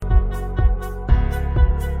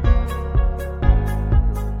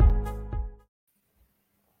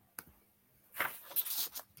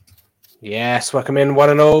Yes, welcome in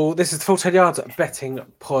one and all. This is the Full 10 Yards Betting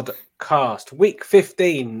Podcast. Week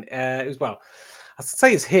 15 I'd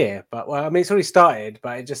say it's here, but it's already started,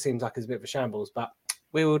 but it just seems like it's a bit of a shambles. But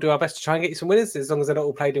we will do our best to try and get you some winners, as long as they're not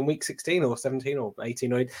all played in week 16 or 17 or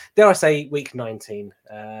 18 or dare I say week 19,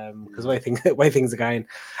 because the way things are going,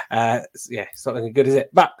 it's not looking good, is it?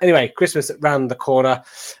 But anyway, Christmas round the corner.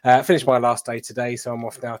 Finished my last day today, so I'm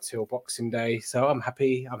off now till Boxing Day. So I'm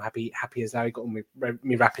happy as Larry. Got me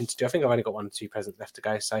wrapping to do. I think I've only got 1 or 2 presents left to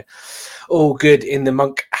go, so all good in the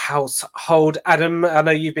Monk household. Adam, I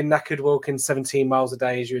know you've been knackered walking 17 miles a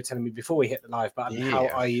day, as you were telling me before we hit the live button. Yeah. How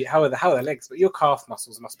are you? How are the legs? But your calf muscles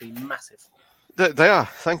must be massive. They are.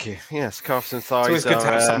 Thank you. Yes, calves and thighs. It's always good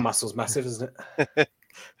to have some muscles massive, isn't it?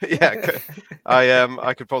 Yeah,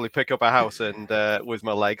 I could probably pick up a house and with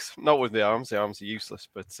my legs, not with the arms. The arms are useless,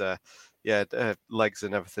 but legs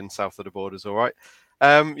and everything south of the border's all right.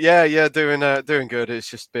 Doing good. It's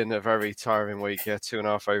just been a very tiring week.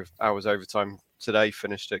 2.5 hours overtime today.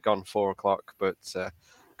 Finished at gone 4 o'clock, but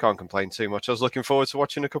can't complain too much. I was looking forward to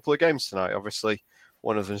watching a couple of games tonight. Obviously,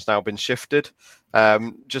 one of them's now been shifted.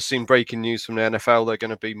 Just seen breaking news from the NFL. They're going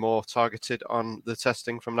to be more targeted on the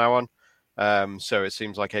testing from now on. So it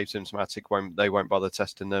seems like asymptomatic won't bother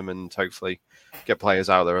testing them, and hopefully get players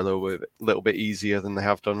out there a little bit easier than they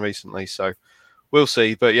have done recently. So we'll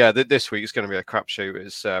see. But yeah, this week is going to be a crapshoot.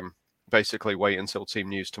 It's basically wait until team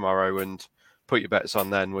news tomorrow and put your bets on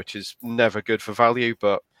then, which is never good for value.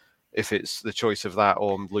 But if it's the choice of that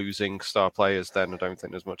or losing star players, then I don't think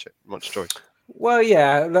there's much choice. Well,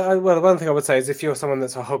 yeah. Well, the one thing I would say is if you're someone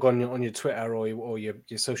that's a hog on your Twitter or your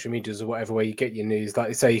social medias or whatever where you get your news,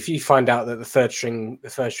 like say if you find out that the third string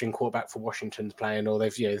quarterback for Washington's playing, or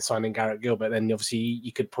they've signing Garrett Gilbert, then obviously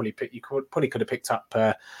you could probably could have picked up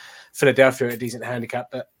Philadelphia at a decent handicap,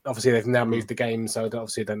 but obviously they've now moved the game, so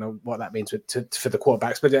obviously I don't know what that means for the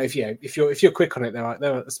quarterbacks. But if you're quick on it,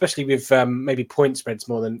 there especially with maybe point spreads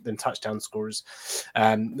more than touchdown scorers,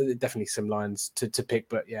 definitely some lines to pick.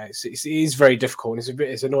 But yeah, it is very difficult, and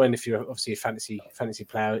it's annoying if you're obviously a fantasy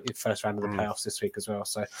player in first round of the playoffs this week as well.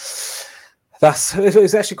 So.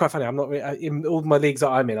 It's actually quite funny. I'm not really, in all my leagues that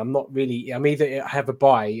I'm in. I'm either I have a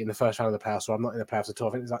bye in the first round of the playoffs, or I'm not in the playoffs at all.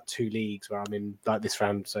 I think there's like 2 leagues where I'm in like this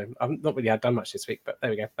round, so I'm not really done much this week. But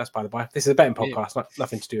there we go. That's by the by. This is a betting podcast,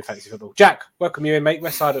 nothing to do with fantasy football. Jack, welcome you in, mate.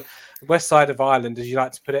 West side of Ireland, as you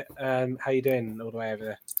like to put it. How you doing all the way over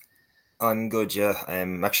there? I'm good, yeah.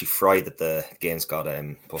 I'm actually fried that the games got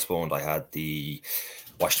postponed. I had the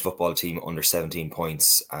Washington football team under 17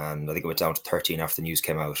 points, and I think it went down to 13 after the news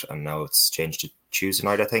came out, and now it's changed to Tuesday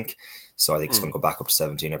night, I think. So I think it's going to go back up to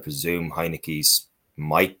 17. I presume Heineke's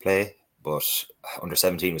might play, but under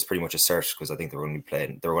 17 was pretty much a cert because I think they were going to be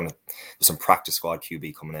playing. There's some practice squad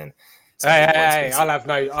QB coming in. Hey! I'll have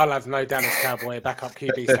no Dallas Cowboy backup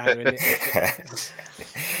QB standard in it.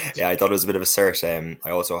 Yeah, I thought it was a bit of a cert.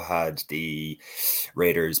 I also had the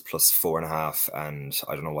Raiders plus 4.5, and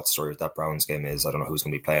I don't know what the story with that Browns game is. I don't know who's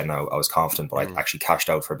going to be playing now. I was confident, but I actually cashed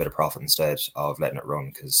out for a bit of profit instead of letting it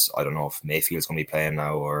run because I don't know if Mayfield's going to be playing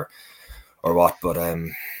now or what. But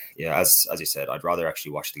yeah, as you said, I'd rather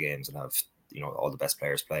actually watch the games and have all the best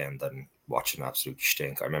players playing than watching absolute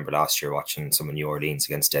stink. I remember last year watching some of New Orleans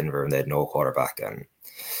against Denver and they had no quarterback, and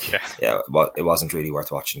it wasn't really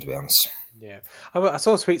worth watching, to be honest. Yeah, I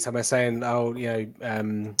saw a tweet somewhere saying, I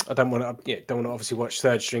don't want to obviously watch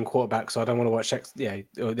third string quarterbacks, so I don't want to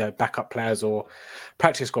watch backup players or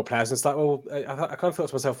practice squad players. And it's like, well, I kind of thought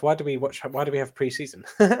to myself, why do we have preseason?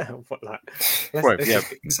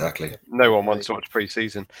 Exactly. No one wants to watch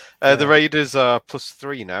preseason. The Raiders are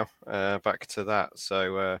 +3 now. Back to that,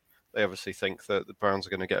 so they obviously think that the Browns are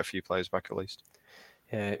going to get a few players back at least.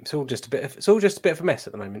 Yeah, it's all just a bit of a mess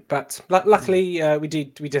at the moment. But luckily, we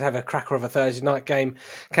did have a cracker of a Thursday night game.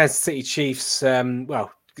 Kansas City Chiefs.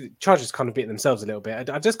 Chargers kind of beat themselves a little bit.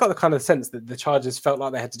 I just got the kind of sense that the Chargers felt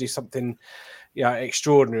like they had to do something,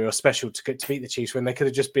 extraordinary or special to beat the Chiefs when they could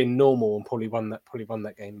have just been normal and probably won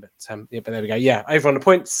that game. But but there we go. Yeah, over on the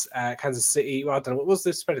points, Kansas City. Well, I don't know what was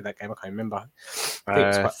the spread of that game. I can't remember. I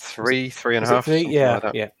think it was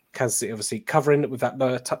 3.5. Yeah. Kansas City obviously covering with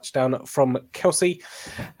that touchdown from Kelsey.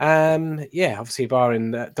 Obviously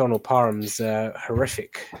barring Donald Parham's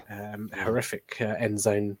horrific end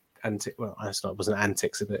zone antic. Well, it wasn't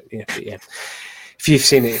antics, but yeah. If you've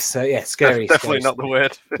seen it, it's scary. Definitely not the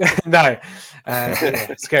word. No,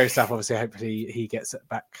 scary stuff. Obviously, hopefully he gets it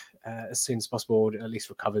back as soon as possible, or at least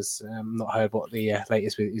recovers. Not heard what the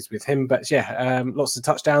latest is with him, but lots of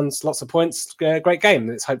touchdowns, lots of points. Great game.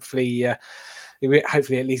 It's hopefully. we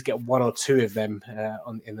hopefully at least get one or two of them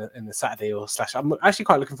in the Saturday or slash. I'm actually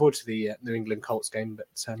quite looking forward to the New England Colts game, but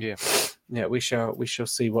yeah, we shall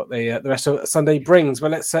see what the rest of Sunday brings.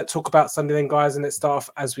 Well, let's talk about Sunday then, guys, and let's start off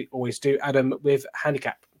as we always do, Adam, with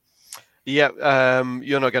handicap. Yeah,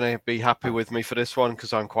 you're not going to be happy with me for this one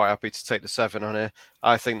because I'm quite happy to take the 7 on here.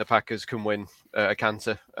 I think the Packers can win a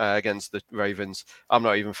canter against the Ravens. I'm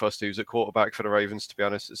not even fussed who's at quarterback for the Ravens, to be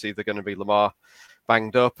honest. It's either going to be Lamar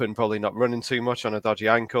banged up and probably not running too much on a dodgy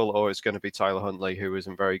ankle, or it's going to be Tyler Huntley, who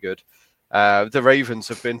isn't very good. The Ravens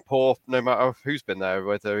have been poor no matter who's been there,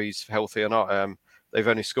 whether he's healthy or not. They've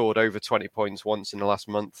only scored over 20 points once in the last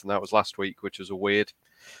month, and that was last week, which was a weird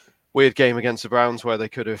game against the Browns where they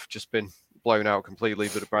could have just been blown out completely,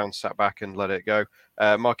 but the Browns sat back and let it go.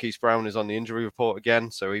 Marquise Brown is on the injury report again,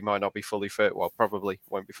 so he might not be fully fit. Well, probably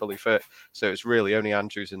won't be fully fit. So it's really only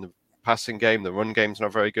Andrews in the passing game. The run game's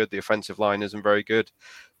not very good. The offensive line isn't very good.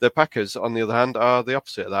 The Packers, on the other hand, are the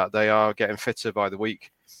opposite of that. They are getting fitter by the week.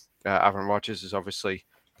 Aaron Rodgers is obviously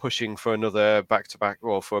pushing for another back-to-back,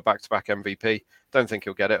 well, for a back-to-back MVP. Don't think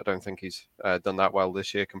he'll get it. I don't think he's done that well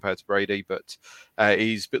this year compared to Brady, but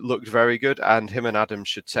he's looked very good, and him and Adams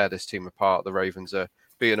should tear this team apart. The Ravens are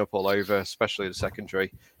beating up all over, especially the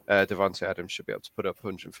secondary. Devontae Adams should be able to put up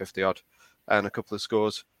 150-odd and a couple of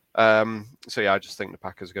scores. So, yeah, I just think the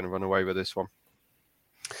Packers are going to run away with this one.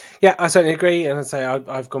 Yeah, I certainly agree, and I'd say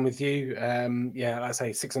I've gone with you. Yeah, I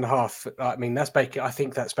say 6.5. I mean, that's baking. I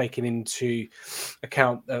think that's taking into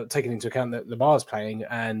account that Lamar's playing,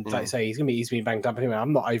 and like I say, he's been banged up anyway.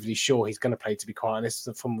 I'm not overly sure he's going to play. To be quite honest,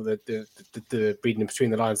 from the reading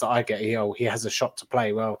between the lines that I get, he has a shot to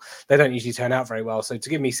play. Well, they don't usually turn out very well. So to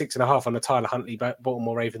give me 6.5 on the Tyler Huntley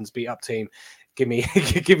Baltimore Ravens beat up team. Give me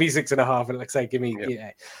 6.5, and like I say, give me.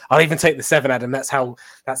 Yeah, I'll even take the 7, Adam. That's how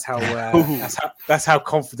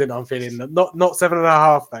confident I'm feeling. Not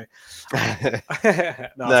 7.5 though.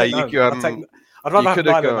 I'd rather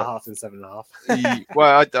have 9.5 than 7.5.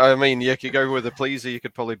 Well, I mean, you could go with a pleaser. You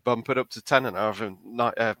could probably bump it up to 10.5 and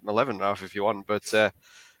 11.5 if you want. But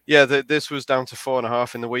yeah, this was down to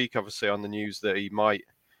 4.5 in the week. Obviously, on the news that he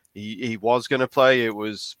was going to play. It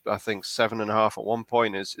was, I think, 7.5 at one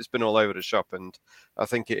point. It's been all over the shop, and I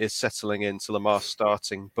think it is settling into Lamar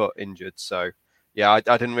starting but injured. So, yeah, I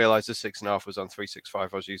didn't realise the 6.5 was on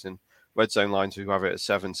 365. I was using Red Zone lines who have it at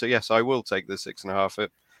 7. So, yes, I will take the 6.5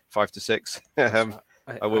 at 5 to 6. I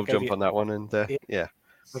will jump on that one, and yeah.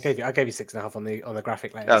 I gave you 6.5 on the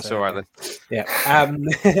graphic later. That's all right then.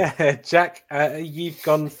 Yeah. Jack, you've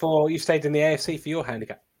stayed in the AFC for your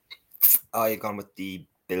handicap. I've gone with the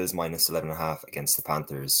Bills minus 11.5 against the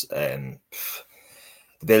Panthers. The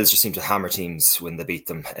Bills just seem to hammer teams when they beat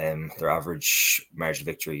them. Their average margin of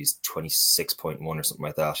victory is 26.1 or something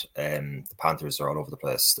like that. The Panthers are all over the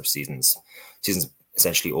place. Their season's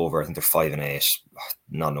essentially over. I think they're 5-8.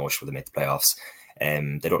 Not no issue when they make the playoffs.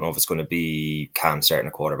 They don't know if it's going to be Cam starting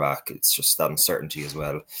a quarterback. It's just that uncertainty as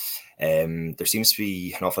well. There seems to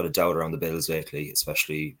be an awful lot of doubt around the Bills lately,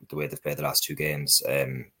 especially with the way they've played the last two games.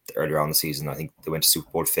 Earlier on the season, I think they went to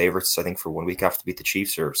Super Bowl favourites, I think, for 1 week after they beat the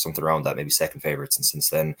Chiefs or something around that, maybe second favourites. And since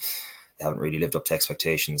then, they haven't really lived up to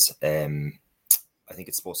expectations. I think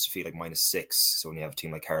it's supposed to feel like -6. So when you have a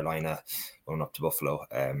team like Carolina going up to Buffalo,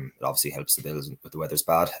 it obviously helps the Bills with the weather's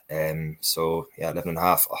bad. So, yeah,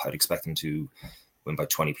 11.5, I'd expect them to win by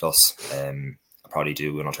 20 plus. I'll probably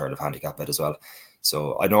do an alternative handicap bet as well.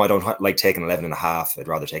 So I know I don't like taking 11.5. I'd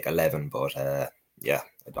rather take 11, but yeah,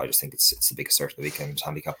 I just think it's the biggest start of the weekend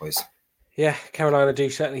handicap wise. Yeah, Carolina do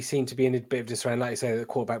certainly seem to be in a bit of disarray. Like you say, the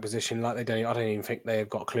quarterback position, I don't even think they've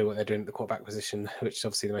got a clue what they're doing at the quarterback position, which is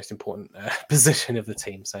obviously the most important position of the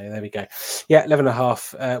team. So there we go. Yeah,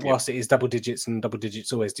 11.5. Whilst it is double digits, and double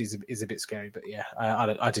digits always is a bit scary, but yeah,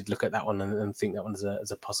 I did look at that one and think that one is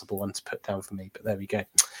a possible one to put down for me. But there we go.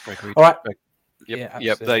 Agreed. All right.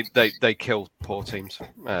 Yep. They kill poor teams.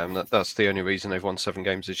 That's the only reason they've won 7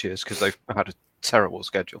 games this year is because they've had a terrible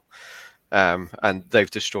schedule, and they've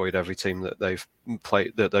destroyed every team that they've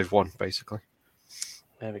played, that they've won, basically.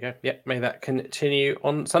 There we go. Yep, may that continue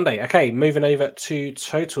on Sunday. Okay, moving over to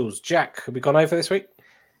totals. Jack, have we gone over this week?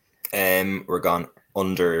 We're gone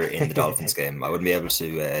under in the Dolphins game. I wouldn't be able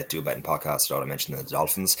to do a betting podcast without I mentioning the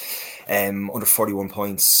Dolphins. Under 41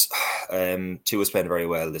 points. Tua's playing very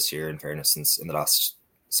well this year, in fairness, since in the last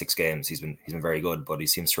 6 games he's been very good, but he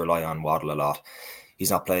seems to rely on Waddle a lot. He's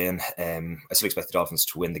not playing. I still expect the Dolphins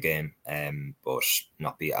to win the game, but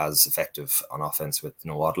not be as effective on offense with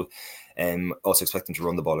no Waddle. Also expect them to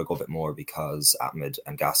run the ball a good bit more because Ahmed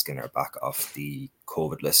and Gaskin are back off the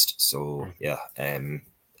COVID list. So yeah,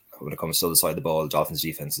 when it comes to the other side of the ball, the Dolphins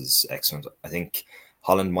defense is excellent. I think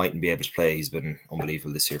Holland mightn't be able to play. He's been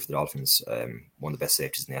unbelievable this year for the Dolphins. One of the best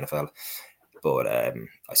safeties in the NFL. But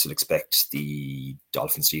I still expect the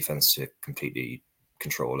Dolphins defense to completely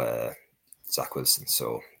control Zach Wilson.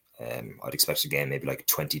 So I'd expect a game maybe like a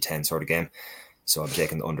 20-10 sort of game. So I'm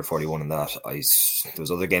taking the under 41 in that. There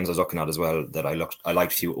was other games I was looking at as well that I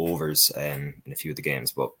liked a few overs in a few of the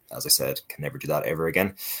games, but as I said, can never do that ever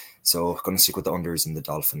again. So I'm going to stick with the unders in the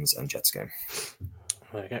Dolphins and Jets game.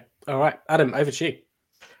 Okay. All right. Adam, over to you.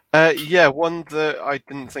 Yeah, one that I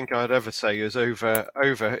didn't think I'd ever say is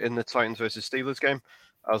over in the Titans versus Steelers game.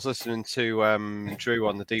 I was listening to Drew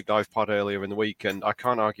on the Deep Dive pod earlier in the week, and I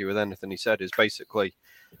can't argue with anything he said. Is basically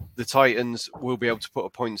the Titans will be able to put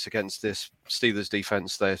up points against this Steelers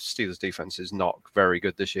defense. Their Steelers defense is not very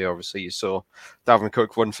good this year. Obviously, you saw Dalvin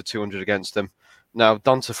Cook run for 200 against them. Now,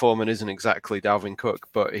 Donta Foreman isn't exactly Dalvin Cook,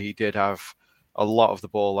 but he did have a lot of the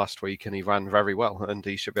ball last week, and he ran very well, and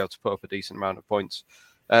he should be able to put up a decent amount of points.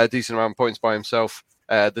 By himself.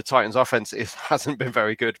 The Titans' offense hasn't been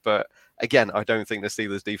very good, but again, I don't think the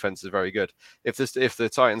Steelers' defense is very good. If the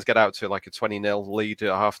Titans get out to like a 20-0 lead at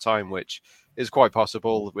halftime, which is quite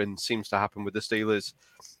possible and seems to happen with the Steelers,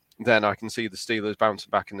 then I can see the Steelers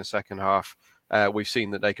bouncing back in the second half. We've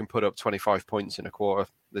seen that they can put up 25 points in a quarter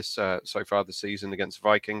this so far this season against the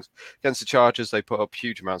Vikings. Against the Chargers, they put up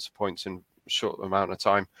huge amounts of points in a short amount of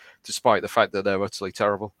time, despite the fact that they're utterly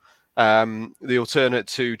terrible. The alternate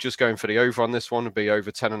to just going for the over on this one would be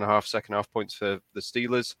over 10.5 second half points for the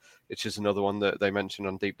Steelers, which is another one that they mentioned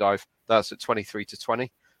on Deep Dive. That's at 23-20,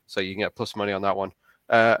 so you can get plus money on that one.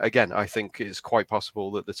 Again, I think it's quite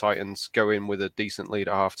possible that the Titans go in with a decent lead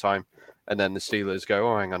at halftime, and then the Steelers go,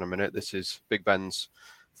 oh, hang on a minute, this is Big Ben's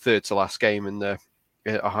third to last game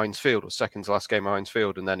at Heinz Field, or second to last game at Heinz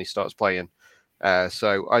Field, and then he starts playing.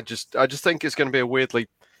 So I just think it's going to be a weirdly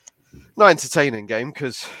not entertaining game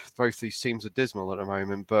because both these teams are dismal at the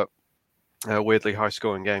moment, but a weirdly high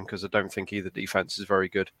scoring game because I don't think either defense is very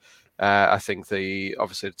good. I think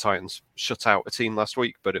obviously the Titans shut out a team last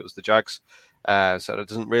week, but it was the Jags, so that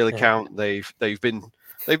doesn't really count. They've been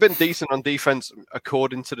decent on defense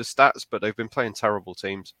according to the stats, but they've been playing terrible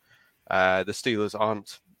teams. The Steelers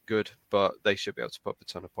aren't good, but they should be able to put up a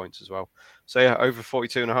ton of points as well. So yeah, over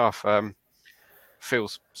 42.5.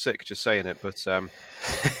 Feels sick just saying it, but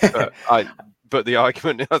but the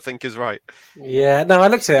argument I think is right. Yeah, no, I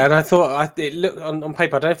looked at it and I thought it looked on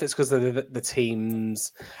paper. I don't know if it's because of the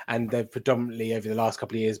teams, and they've predominantly over the last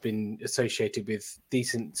couple of years been associated with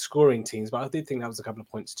decent scoring teams, but I did think that was a couple of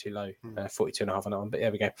points too low, 42.5 on that one. But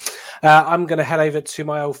there we go. I'm going to head over to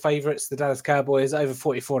my old favourites, the Dallas Cowboys, over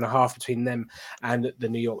 44.5 between them and the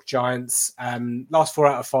New York Giants. Last 4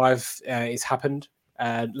 out of 5 it's happened.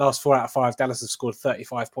 Last 4 out of 5, Dallas have scored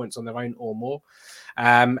 35 points on their own or more.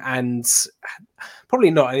 And probably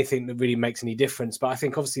not anything that really makes any difference. But I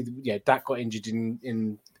think obviously, Dak got injured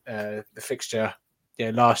in the fixture.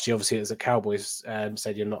 Last year, obviously, it was at Cowboys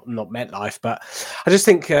Stadium, not MetLife. But I just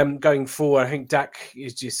think going forward, I think Dak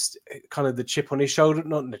is just kind of the chip on his shoulder.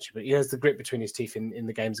 Not the chip, but he has the grit between his teeth in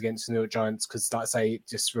the games against the New York Giants because, like I say, it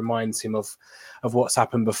just reminds him of what's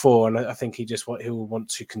happened before. And I think he'll want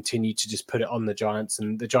to continue to just put it on the Giants.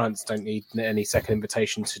 And the Giants don't need any second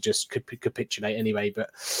invitation to just capitulate anyway. But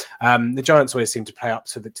the Giants always seem to play up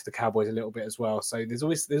to the Cowboys a little bit as well. So there's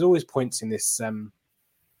always points in this.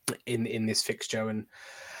 In this fixture, and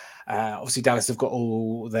obviously Dallas have got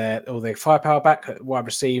all their firepower back at wide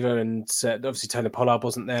receiver, and obviously Tony Pollard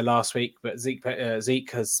wasn't there last week, but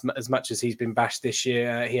Zeke has, as much as he's been bashed this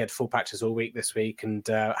year, he had full practice all week this week, and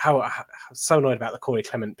how so annoyed about the Corey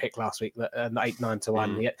Clement pick last week, that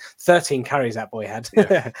 8-9-1. He had 13 carries that boy had,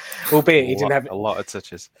 albeit he didn't have a lot of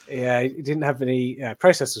touches. Yeah, he didn't have any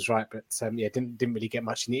process was right, but didn't really get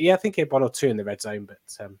much in the. I think he had 1 or 2 in the red zone, but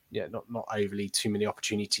not overly too many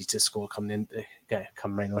opportunities to score coming in.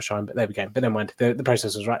 Come rain or shine, but there we go. But never mind, the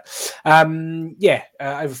process was right. Over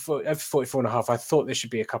 44.5. I thought there should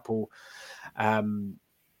be a couple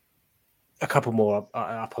more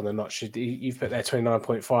up on the notch. You've put there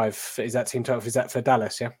 29.5. Is that team total? Is that for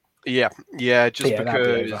Dallas? Yeah.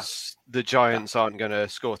 Because the Giants aren't going to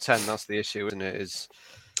score 10. That's the issue, isn't it?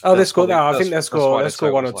 They score. No, I think they'll score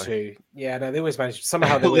 1 or 2. Yeah, no, they always manage.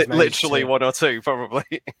 Somehow they always manage literally 1 or 2, probably.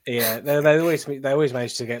 Yeah, they always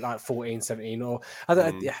manage to get like 14, 17, or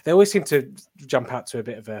they always seem to jump out to a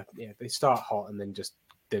bit of a. They start hot and then just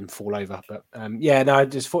then fall over. But no,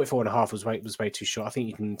 just 44.5 was way too short. I think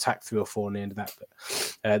you can tack 3 or 4 on the end of that.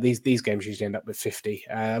 But these games usually end up with 50.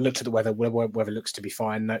 I looked at the weather. Weather looks to be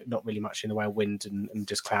fine. Not really much in the way of wind and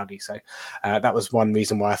just cloudy. So that was one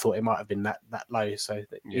reason why I thought it might have been that low. So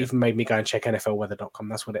it even made me go and check NFLweather.com.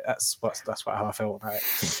 That's how I felt about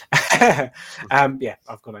it.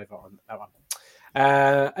 I've gone over on that one.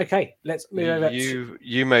 Okay, let's move over.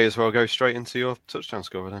 You may as well go straight into your touchdown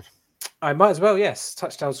scorer then. I might as well, yes.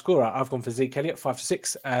 Touchdown scorer. I've gone for Zeke Elliott, 5 to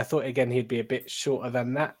 6. I thought again he'd be a bit shorter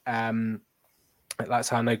than that. That's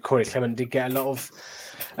how I know Corey Clement did get a lot of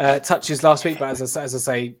touches last week, but as I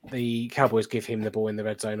say, the Cowboys give him the ball in the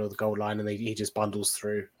red zone or the goal line, and he just bundles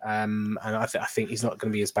through. And I think he's not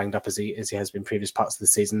going to be as banged up as he has been previous parts of the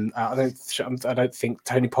season. I don't think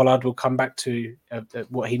Tony Pollard will come back to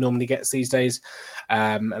what he normally gets these days.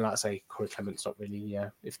 And like I say, Corey Clement's not really.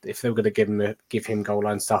 If they were going to give him goal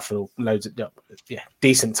line stuff and loads of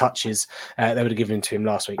decent touches, they would have given him to him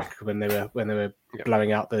last week when they were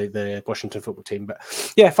blowing out the Washington football team. But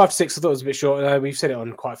 5 to 6, I thought it was a bit short. We've said it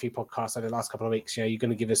on quite a few podcasts over the last couple of weeks. You're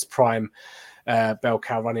going to give us prime bell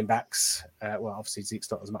cow running backs. Well, obviously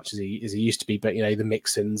Zeke's not as much as he used to be, but the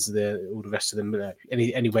Mixons, all the rest of them,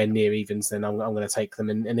 anywhere near evens, then I'm going to take them.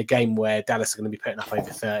 In a game where Dallas are going to be putting up over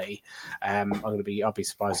 30, I'll be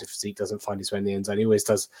surprised if Zeke doesn't find his way in the end zone. He always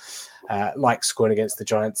does like scoring against the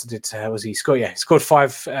Giants. He scored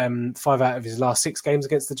 5 out of his last 6 games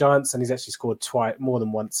against the Giants, and he's actually scored more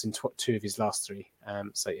than once in 2 of his last 3.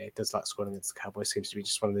 He does like scoring against the Cowboys. Seems to be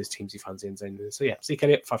just one of those teams he finds the end zone. So Zeke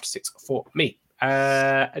Elliott, 5 to 6 for me.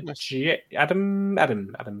 Adam,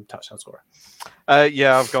 touchdown scorer.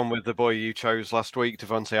 I've gone with the boy you chose last week,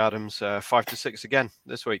 Davante Adams, 5 to 6 again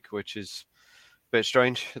this week, which is a bit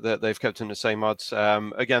strange that they've kept him the same odds.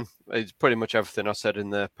 Again, it's pretty much everything I said in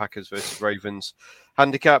the Packers versus Ravens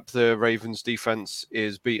handicap. The Ravens defense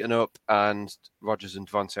is beaten up, and Rodgers and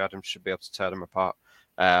Davante Adams should be able to tear them apart.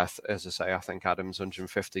 As I say, I think Adams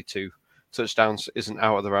 152 touchdowns isn't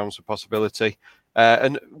out of the realms of possibility.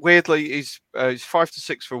 And weirdly, he's 5 to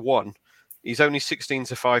 6 for 1. He's only 16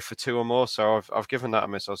 to 5 for 2 or more. So I've given that a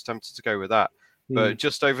miss. I was tempted to go with that, but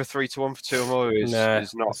just over 3 to 1 for 2 or more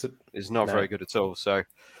is not very good at all. So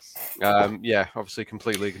obviously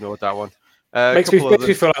completely ignored that one. Makes me feel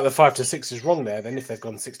like the 5 to 6 is wrong there. Then if they've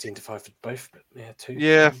gone 16 to 5 for both, but 2.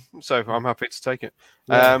 Yeah, so I'm happy to take it.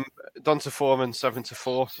 Donta Foreman 7 to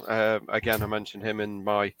 4. Again, I mentioned him in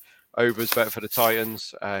my overs bet for the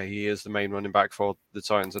Titans. He is the main running back for the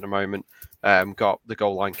Titans at the moment. Got the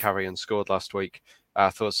goal line carry and scored last week. I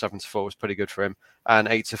thought 7 to 4 was pretty good for him. And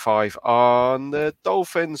 8 to 5 on the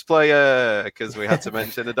Dolphins player, because we had to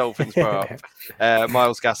mention the Dolphins prop.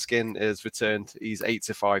 Myles Gaskin is returned. He's 8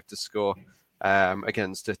 to 5 to score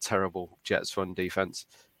against a terrible Jets run defense,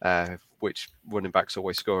 which running backs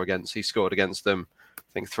always score against. He scored against them, I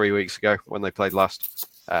think, 3 weeks ago when they played last.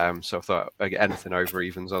 So I thought anything over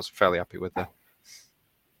evens, I was fairly happy with that.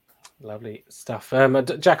 Lovely stuff.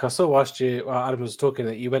 Jack, I saw whilst Adam was talking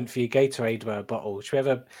that you went for your Gatorade bottle. Should we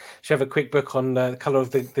have a quick book on the colour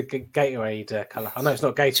of the Gatorade colour? I know it's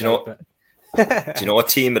not Gatorade, but do you know what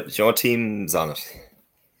team's on it?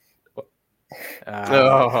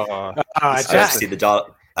 I went to see the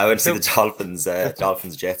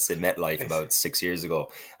Dolphins Jets in MetLife about 6 years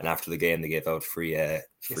ago, and after the game they gave out free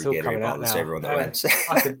Gatorade bottles to everyone that went.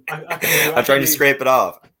 I'm trying to scrape it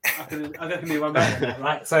off. I can do one better,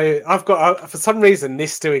 right? So I've got, for some reason,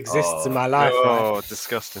 this still exists in my life. Oh,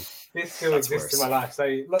 disgusting! This still exists in my life.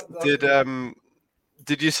 So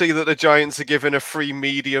did you see that the Giants are giving a free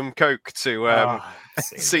medium Coke to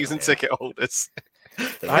season ticket holders?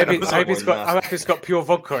 I hope it's got pure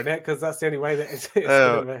vodka in it, because that's the only way that it's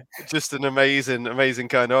just an amazing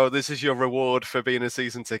kind. Oh, this is your reward for being a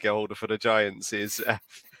season ticket holder for the Giants, is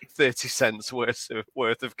 30 cents worth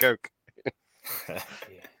of Coke.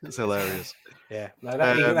 It's hilarious. Yeah, no,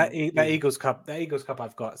 that Eagles Cup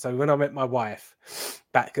I've got. So when I met my wife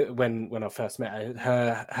back when I first met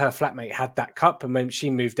her, her flatmate had that cup, and when she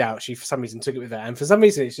moved out, she for some reason took it with her, and for some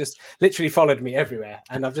reason it's just literally followed me everywhere,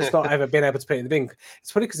 and I've just not ever been able to put it in the bin.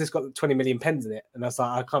 It's probably because it's got 20 million pens in it, and I was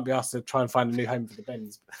like, I can't be asked to try and find a new home for the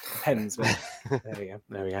pens. But there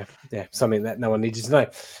we go. Yeah, something that no one needed to know.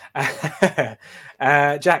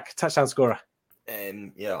 Jack, touchdown scorer.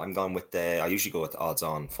 I'm going with I usually go with odds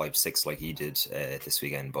on 5-6 like he did this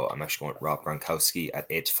weekend, but I'm actually going with Rob Gronkowski at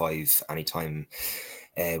 8-5 anytime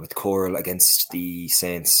with Coral against the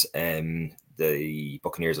Saints. The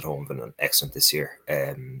Buccaneers at home have been excellent this year.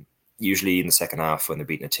 Usually in the second half when they're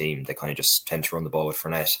beating a team, they kind of just tend to run the ball with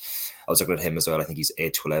Fournette. I was looking at him as well. I think he's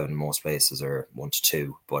 8-11 in most places, or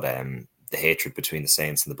 1-2, but the hatred between the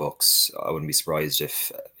Saints and the Bucks. I wouldn't be surprised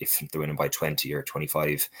if they're winning by 20 or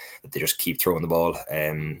 25, that they just keep throwing the ball.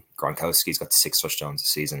 Gronkowski's got 6 touchdowns this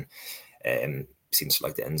season. Seems to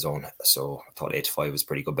like the end zone, so I thought 8-5 was a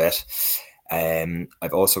pretty good bet.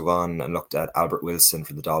 I've also gone and looked at Albert Wilson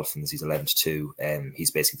for the Dolphins. He's 11-2.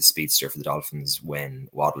 He's basically the speedster for the Dolphins when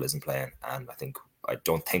Waddle isn't playing, and I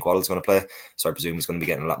don't think Waddle's going to play, so I presume he's going to be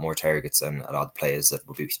getting a lot more targets and a lot of plays that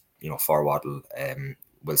would be, for Waddle.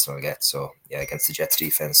 Wilson will get. So yeah, against the Jets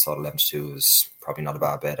defense, thought 11-2 was probably not a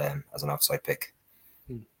bad bet as an outside pick.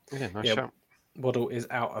 Yeah, nice shot. Waddle is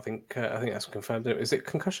out. I think that's confirmed. Is it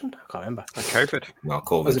concussion? I can't remember. COVID. No,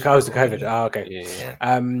 COVID. Was it COVID? Oh, okay.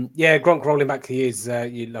 Yeah. Gronk rolling back to years.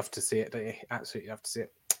 You love to see it, don't you? Absolutely love to see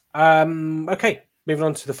it. Okay, moving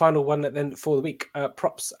on to the final one then for the week.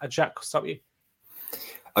 Props. Jack, I'll start with you.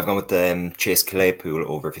 I've gone with Chase Claypool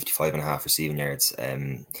over 55.5 receiving yards.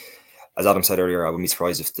 As Adam said earlier, I wouldn't be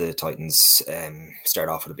surprised if the Titans start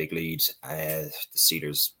off with a big lead. The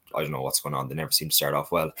Steelers, I don't know what's going on. They never seem to start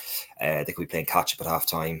off well. They could be playing catch-up at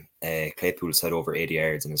halftime. Claypool's had over 80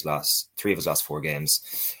 yards in three of his last 4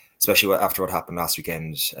 games, especially after what happened last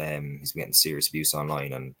weekend. He's been getting serious abuse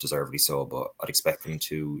online, and deservedly so. But I'd expect them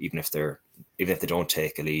to, even if they don't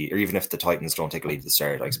take a lead, or even if the Titans don't take a lead at the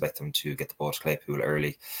start, I expect them to get the ball to Claypool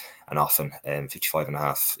early and often.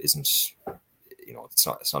 55.5 isn't. It's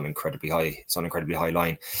not an incredibly high. It's not an incredibly high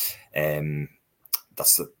line.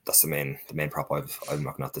 That's the main prop I'm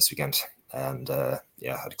looking at this weekend, and I'd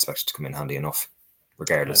expect it to come in handy enough,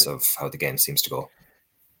 regardless of how the game seems to go.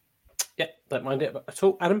 Yeah, don't mind it at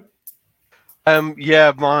all, Adam.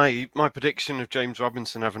 My prediction of James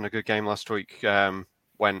Robinson having a good game last week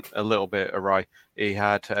went a little bit awry. He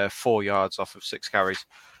had 4 yards off of 6 carries,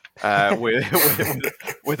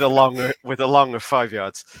 with a long of 5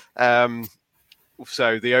 yards.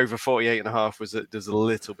 So the over 48.5 was a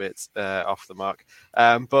little bit off the mark.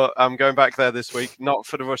 But I'm going back there this week, not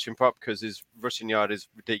for the rushing prop, because his rushing yard is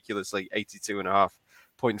ridiculously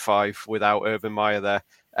 82.5 without Urban Meyer there.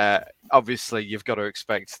 Obviously, you've got to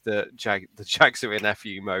expect the Jags are in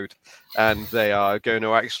FU mode, and they are going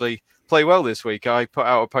to actually play well this week. I put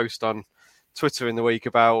out a post on Twitter in the week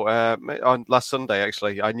about on last Sunday.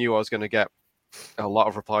 Actually, I knew I was going to get a lot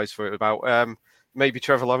of replies for it about maybe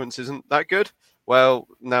Trevor Lawrence isn't that good. Well,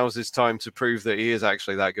 now's his time to prove that he is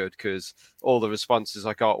actually that good, because all the responses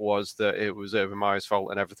I got was that it was Urban Meyer's fault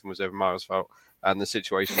and everything was Urban Meyer's fault and the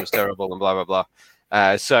situation was terrible and blah, blah,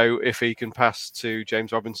 blah. So if he can pass to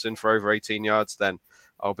James Robinson for over 18 yards, then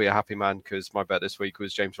I'll be a happy man, because my bet this week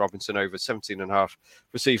was James Robinson over 17.5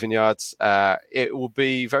 receiving yards. It will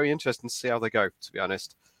be very interesting to see how they go, to be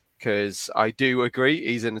honest, because I do agree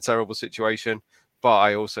he's in a terrible situation, but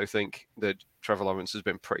I also think that Trevor Lawrence has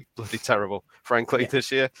been pretty bloody terrible, frankly,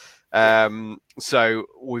 this year. So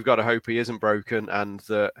we've got to hope he isn't broken and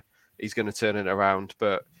that he's going to turn it around.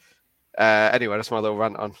 But anyway, that's my little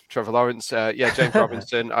rant on Trevor Lawrence. James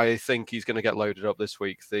Robinson, I think he's going to get loaded up this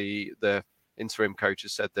week. The interim coach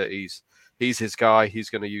has said that he's his guy.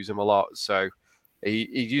 He's going to use him a lot. So he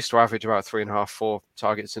used to average about 3.5, 4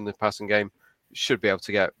 targets in the passing game. Should be able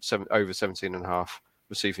to get over 17.5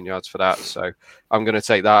 receiving yards for that. So I'm going to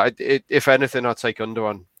take that. If anything, I'll take under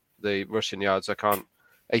on the rushing yards. I can't.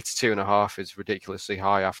 82.5 is ridiculously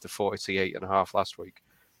high after 48.5 last week.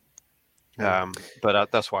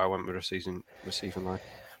 But that's why I went with receiving line.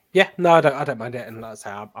 Yeah, no, I don't mind it, and that's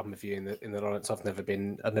how I'm with you in the Lawrence. I've never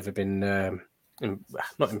been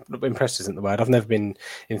not impressed isn't the word. I've never been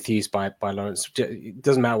enthused by Lawrence. It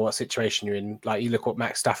doesn't matter what situation you're in. Like, you look what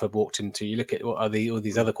Matt Stafford walked into, you look at what all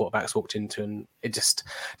these other quarterbacks walked into, and it just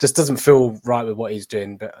doesn't feel right with what he's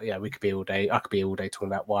doing. But yeah, I could be all day talking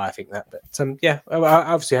about why I think that. But I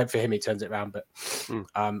obviously hope for him he turns it around. But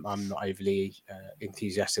I'm not overly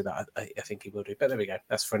enthusiastic that I think he will do. But there we go.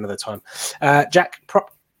 That's for another time. Jack,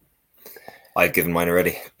 prop. I've given mine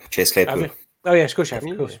already. Chase Claypool. Oh, yeah, of course you have.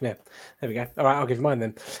 Of course, yeah. There we go. All right, I'll give you mine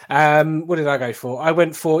then. What did I go for? I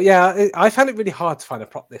went for, I found it really hard to find a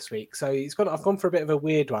prop this week. So I've gone for a bit of a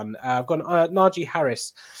weird one. I've gone Najee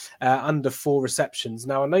Harris under 4 receptions.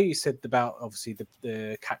 Now, I know you said about, obviously,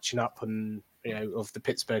 the catching up and, of the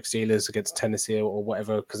Pittsburgh Steelers against Tennessee or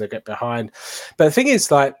whatever, because they get behind. But the thing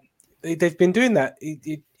is, like, they've been doing that.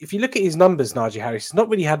 If you look at his numbers, Najee Harris, he's not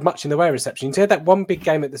really had much in the way of receptions. He had that one big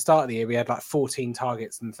game at the start of the year. We had like 14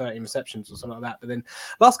 targets and 13 receptions or something like that. But then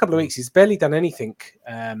last couple of weeks, he's barely done anything.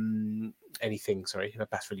 Sorry,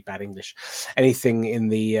 that's really bad English. Anything in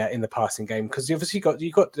the passing game, because you obviously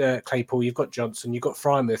you've got Claypool, you've got Johnson, you've got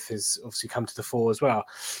Frymouth has obviously come to the fore as well.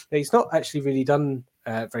 Now, he's not actually really done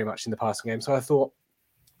very much in the passing game. So I thought,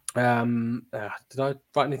 Did I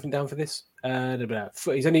write anything down for this?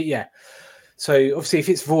 He's only So obviously, if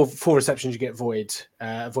it's four receptions, you get void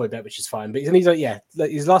bet, which is fine. But he's only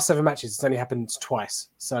his last 7 matches, it's only happened twice.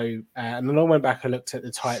 So and then I went back and looked at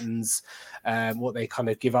the Titans, what they kind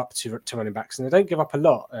of give up to running backs, and they don't give up a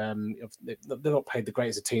lot. They're not played the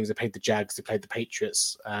greatest of teams. They played the Jags, they played the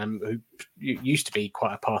Patriots, who used to be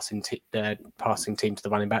quite a passing team to the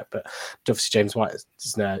running back, but obviously James White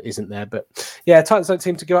isn't there. But yeah, Titans don't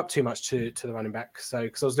seem to give up too much to the running back. So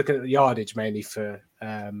because I was looking at the yardage mainly for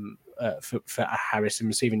Harris in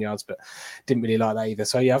receiving yards, but didn't really like that either.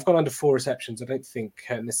 So yeah, I've gone under 4 receptions. I don't think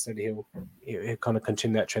necessarily he'll kind of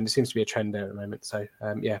continue that trend. There seems to be a trend there at the moment. So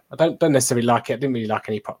I don't necessarily like it. I didn't really like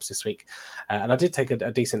any props this week, and I did take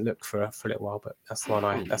a decent look for a little while, but that's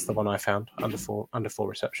the one I found under four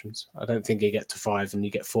receptions. I don't think you get to 5 and you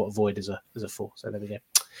get 4 avoid as a 4. So there we go.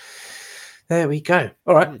 There we go.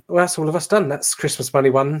 All right. Well, that's all of us done. That's Christmas money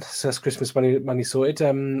one. So that's Christmas money sorted.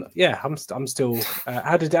 I'm still.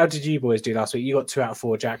 How did you boys do last week? You got 2 out of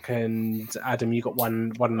 4, Jack, and Adam. You got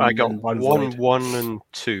one. I got one, 1 and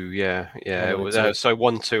 2. Yeah. It was so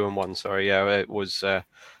 1, 2, and 1. Sorry. Yeah, it was not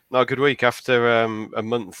a good week after a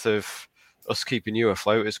month of us keeping you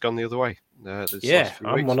afloat. It's gone the other way. I'm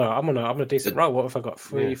on a decent roll. What have I got?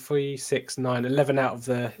 3, 6, 9, 11 out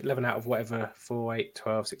of whatever, 4, 8,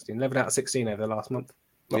 12, 16, 11 out of 16 over the last month.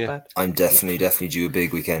 Not bad. I'm definitely due a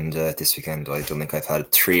big weekend this weekend. I don't think I've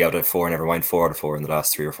had 3 out of 4, never mind 4 out of 4 in the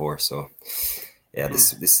last 3 or 4. So yeah,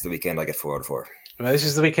 this is the weekend I get 4 out of 4. Well, this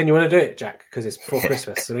is the weekend you want to do it, Jack, because it's before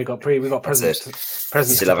Christmas, so we got presents.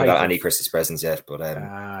 Still haven't got any Christmas presents yet, but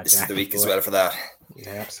this is the week as well for that.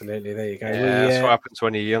 Yeah, absolutely. There you go. Yeah, that's what happens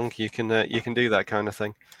when you're young. You can do that kind of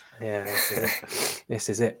thing. Yeah, this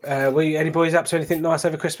is it. Were you, any boys up to anything nice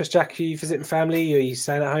over Christmas, Jack? Are you visiting family? Are you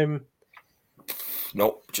staying at home?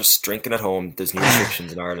 Nope, just drinking at home. There's new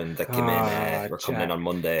restrictions in Ireland that came in. We're coming in on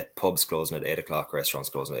Monday. Pubs closing at 8 o'clock, restaurants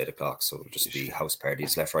closing at 8 o'clock. So it'll just be house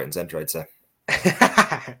parties left, right, and centre, I'd say.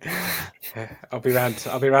 I'll be around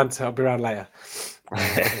later.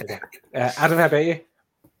 Adam, how about you?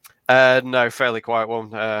 No, fairly quiet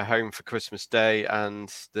one. Home for Christmas Day and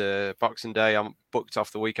the Boxing Day. I'm booked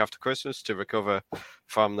off the week after Christmas to recover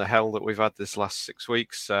from the hell that we've had this last 6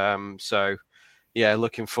 weeks. So, yeah,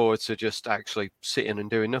 looking forward to just actually sitting and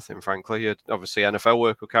doing nothing, frankly. Obviously, NFL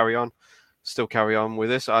work will still carry on with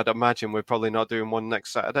this. I'd imagine we're probably not doing one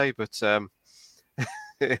next Saturday, but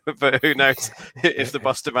but who knows? If the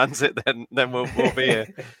boss demands it, then we'll be here.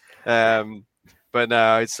 But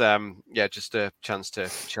no, it's just a chance to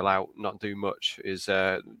chill out, not do much. Is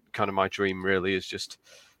kind of my dream. Really, is just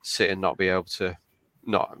sit and not be able to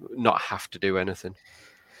not have to do anything.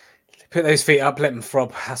 Put those feet up, let them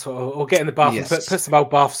throb. That's what. Or get in the bath and put some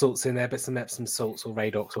old bath salts in there, put some Epsom salts or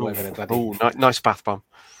Radox or whatever they're bloody. Oh, nice bath bomb.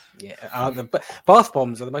 Yeah, the bath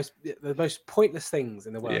bombs are the most pointless things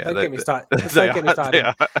in the world. Yeah, Don't get me started. Don't get me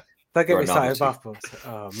started with bath bombs.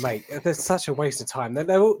 Oh, mate, there's such a waste of time.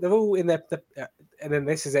 They're all in there. And then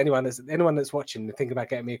this is anyone that's watching and thinking about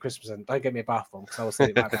getting me a Christmas present. Don't get me a bath bomb because I will send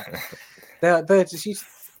it right back. They're just used.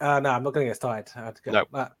 No, I'm not going to get started.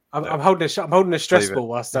 I'm holding a stress ball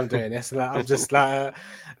whilst I'm doing this, and I'm just like,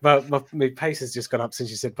 my pace has just gone up since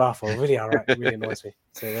you said bath bomb. Really, alright, it really annoys me.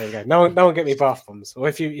 So there you go. No one get me bath bombs. Or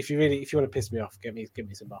if you want to piss me off, give me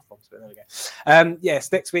some bath bombs. But there we go.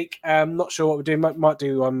 Yes, next week. Not sure what we're doing. Might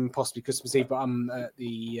do possibly Christmas Eve, but I'm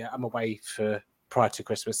away for prior to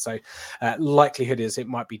Christmas, so likelihood is it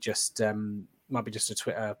might be just a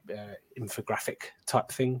Twitter infographic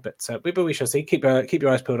type thing, but we shall see. Keep your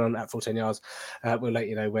eyes peeled on at 14 yards. We'll let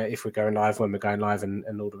you know if we're going live, when we're going live, and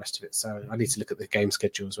all the rest of it. So I need to look at the game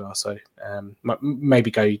schedule as well. So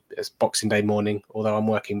maybe go as Boxing Day morning, although I'm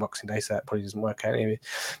working Boxing Day, so that probably doesn't work out anyway.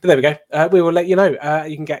 But there we go. We will let you know.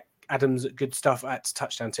 You can get Adam's good stuff at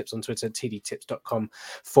Touchdown Tips on Twitter, tdtips.com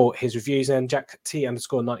for his reviews, and Jack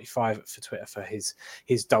T_95 for Twitter for his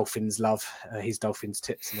Dolphins love, his Dolphins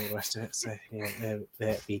tips and all the rest of it. So yeah,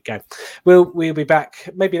 there we go. We'll be back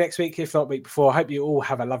maybe next week, if not week before. I hope you all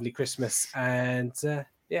have a lovely Christmas, and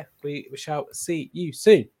we shall see you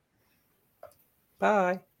soon.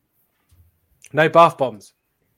 Bye. No bath bombs.